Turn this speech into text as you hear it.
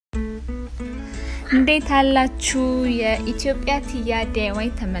እንዴት አላችሁ የኢትዮጵያ ቲያዴዋይ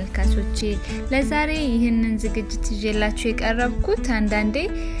ተመልካቾቼ ለዛሬ ይህንን ዝግጅት ይዤላችሁ የቀረብኩት አንዳንዴ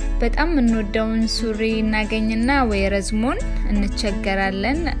በጣም እንወደውን ሱሪ እናገኝና ወይ ረዝሞን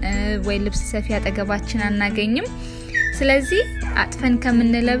እንቸገራለን ወይ ልብስ ሰፊ አጠገባችን አናገኝም ስለዚህ አጥፈን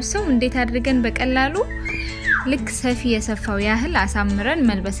ከምንለብሰው እንዴት አድርገን በቀላሉ ልክ ሰፊ የሰፋው ያህል አሳምረን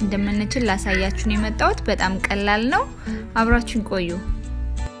መልበስ እንደምንችል ላሳያችሁ ነው የመጣሁት በጣም ቀላል ነው አብራችሁን ቆዩ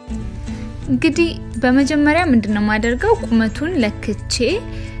እንግዲህ በመጀመሪያ ምንድነው ማደርገው ቁመቱን ለክቼ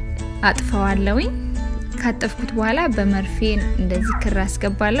አጥፈዋለሁኝ ካጠፍኩት በኋላ በመርፌ እንደዚህ ክር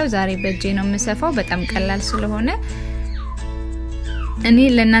አስገባለሁ ዛሬ በእጄ ነው የምሰፋው በጣም ቀላል ስለሆነ እኔ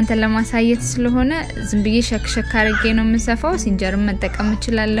ለእናንተ ለማሳየት ስለሆነ ዝም ብዬ ሸክሸክ አድርጌ ነው የምሰፋው ሲንጀርም መጠቀም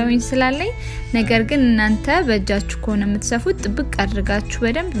እችላለሁኝ ስላለኝ ነገር ግን እናንተ በእጃችሁ ከሆነ የምትሰፉት ጥብቅ አድርጋችሁ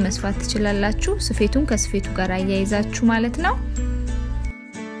በደንብ መስፋት ትችላላችሁ ስፌቱን ከስፌቱ ጋር አያይዛችሁ ማለት ነው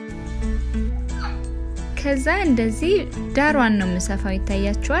ከዛ እንደዚህ ዳሯን ነው የምሰፋው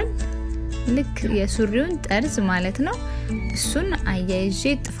ይታያችኋል ልክ የሱሪውን ጠርዝ ማለት ነው እሱን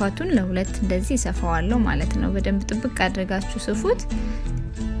አያይዤ ጥፋቱን ለሁለት እንደዚህ ሰፋዋለሁ ማለት ነው በደንብ ጥብቅ አድርጋችሁ ስፉት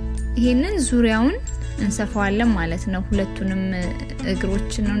ይሄንን ዙሪያውን እንሰፋዋለን ማለት ነው ሁለቱንም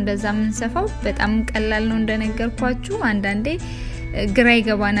እግሮች ነው እንደዛ ምንሰፋው በጣም ቀላል ነው እንደነገርኳችሁ አንዳንዴ ግራ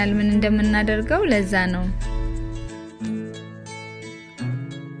ይገባናል ምን እንደምናደርገው ለዛ ነው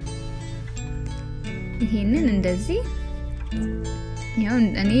ይሄንን እንደዚህ ያው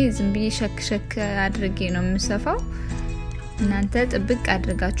እኔ ዝም ብዬ ሸክሸክ አድርጌ ነው የምሰፋው እናንተ ጥብቅ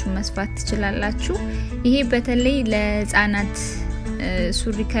አድርጋችሁ መስፋት ትችላላችሁ ይሄ በተለይ ለህፃናት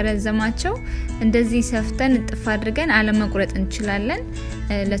ሱሪ ከረዘማቸው እንደዚህ ሰፍተን ጥፍ አድርገን አለመቁረጥ እንችላለን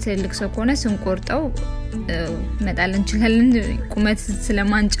ለትልልቅ ሰው ከሆነ ስንቆርጠው መጣል እንችላለን ቁመት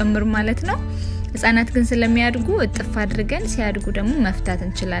ስለማንጨምር ማለት ነው ህፃናት ግን ስለሚያድጉ ጥፍ አድርገን ሲያድጉ ደግሞ መፍታት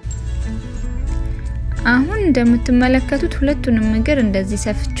እንችላለን አሁን እንደምትመለከቱት ሁለቱንም እግር እንደዚህ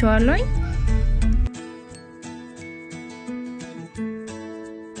ሰፍቻለሁኝ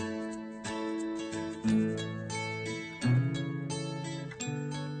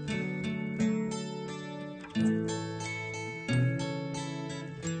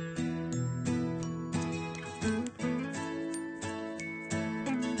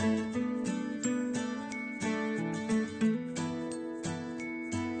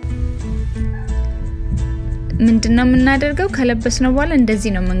ምንድነው የምናደርገው ከለበስነው በኋላ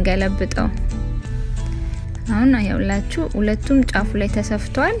እንደዚህ ነው መንገለብጠው አሁን ያውላችሁ ሁለቱም ጫፉ ላይ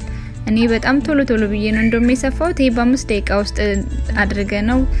ተሰፍቷል እኔ በጣም ቶሎ ብዬ ነው እንደምሰፋው ይሄ በ5 ደቂቃ ውስጥ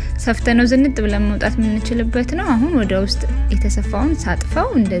አድርገነው ሰፍተነው ዝንጥ ብለን መውጣት ምንችልበት ነው አሁን ወደ ውስጥ የተሰፋውን ሳጥፋው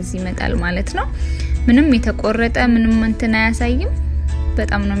እንደዚህ ይመጣል ማለት ነው ምንም የተቆረጠ ምንም እንትን አያሳይም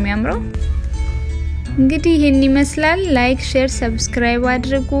በጣም ነው የሚያምረው እንግዲህ ይሄን ይመስላል ላይክ ሼር ሰብስክራይብ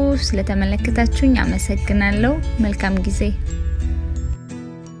አድርጉ ስለተመለከታችሁኝ አመሰግናለሁ መልካም ጊዜ